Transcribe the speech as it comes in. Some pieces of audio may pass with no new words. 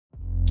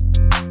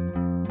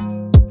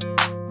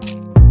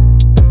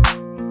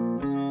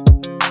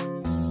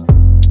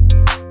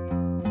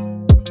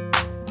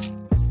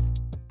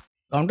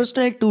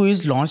Counter-Strike 2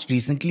 is launched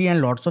recently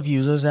and lots of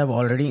users have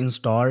already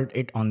installed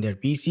it on their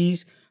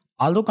PCs.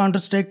 Although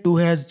Counter-Strike 2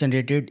 has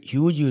generated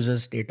huge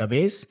users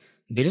database,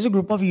 there is a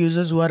group of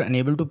users who are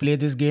unable to play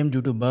this game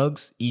due to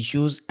bugs,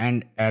 issues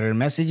and error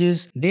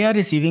messages they are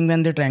receiving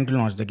when they're trying to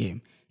launch the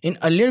game. In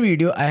earlier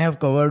video, I have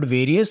covered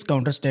various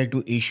Counter-Strike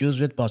 2 issues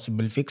with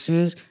possible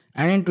fixes,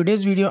 and in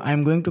today's video, I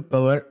am going to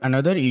cover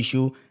another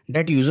issue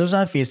that users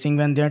are facing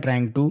when they are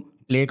trying to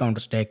play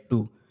Counter-Strike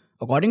 2.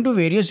 According to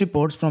various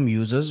reports from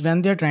users,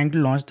 when they are trying to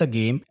launch the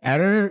game,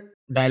 error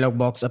dialog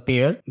box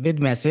appear with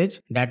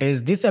message that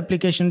is this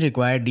application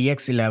requires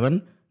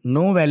DX11,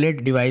 no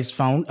valid device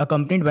found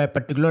accompanied by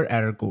particular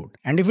error code.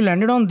 And if you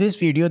landed on this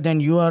video,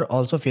 then you are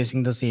also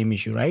facing the same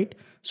issue, right?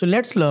 So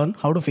let's learn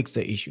how to fix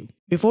the issue.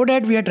 Before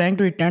that, we are trying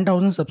to hit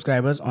 10,000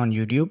 subscribers on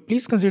YouTube.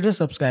 Please consider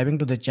subscribing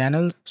to the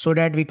channel so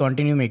that we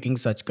continue making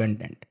such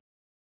content.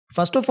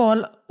 First of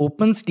all,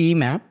 open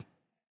Steam app.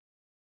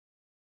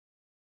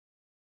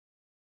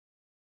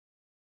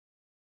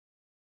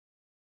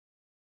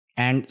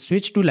 And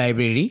switch to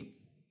library.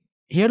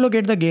 Here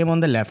locate the game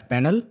on the left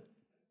panel,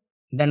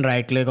 then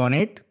right click on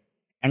it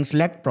and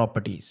select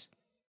properties.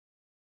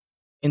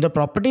 In the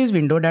properties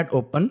window that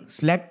open,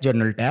 select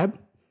journal tab.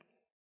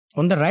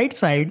 On the right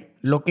side,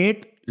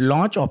 locate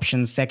launch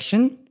options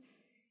section.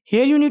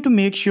 Here you need to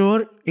make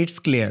sure it's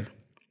clear.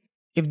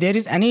 If there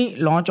is any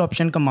launch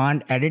option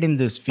command added in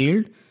this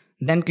field,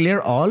 then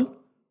clear all,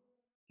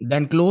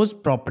 then close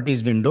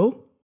properties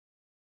window.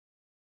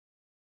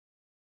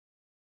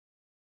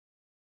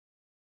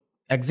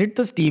 Exit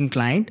the Steam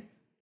client.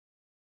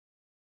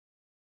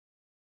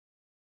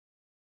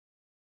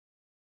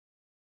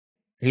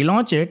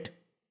 Relaunch it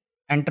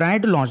and try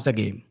to launch the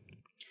game.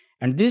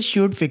 And this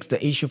should fix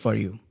the issue for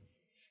you.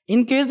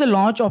 In case the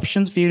launch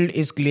options field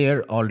is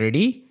clear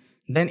already,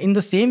 then in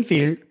the same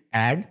field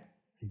add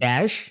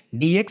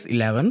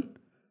 -DX11.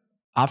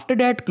 After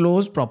that,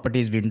 close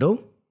properties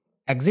window,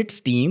 exit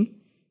Steam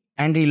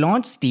and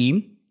relaunch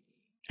Steam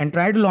and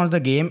try to launch the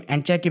game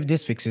and check if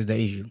this fixes the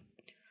issue.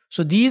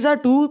 So these are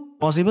two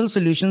possible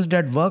solutions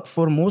that work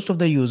for most of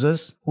the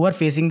users who are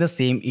facing the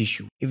same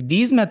issue. If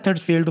these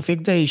methods fail to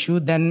fix the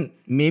issue, then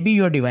maybe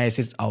your device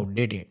is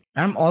outdated.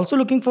 I'm also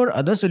looking for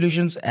other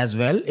solutions as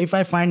well. If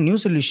I find new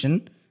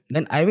solution,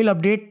 then I will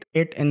update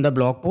it in the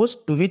blog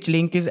post, to which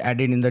link is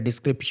added in the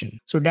description.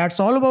 So that's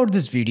all about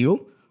this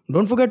video.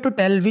 Don't forget to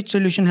tell which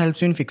solution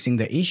helps you in fixing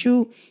the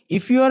issue.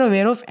 If you are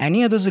aware of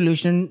any other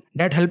solution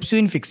that helps you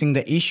in fixing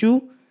the issue,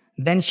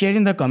 then share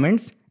in the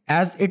comments,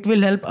 as it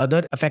will help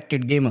other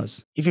affected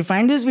gamers. If you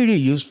find this video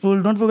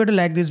useful, don't forget to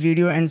like this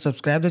video and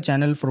subscribe the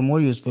channel for more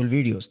useful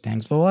videos.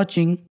 Thanks for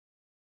watching.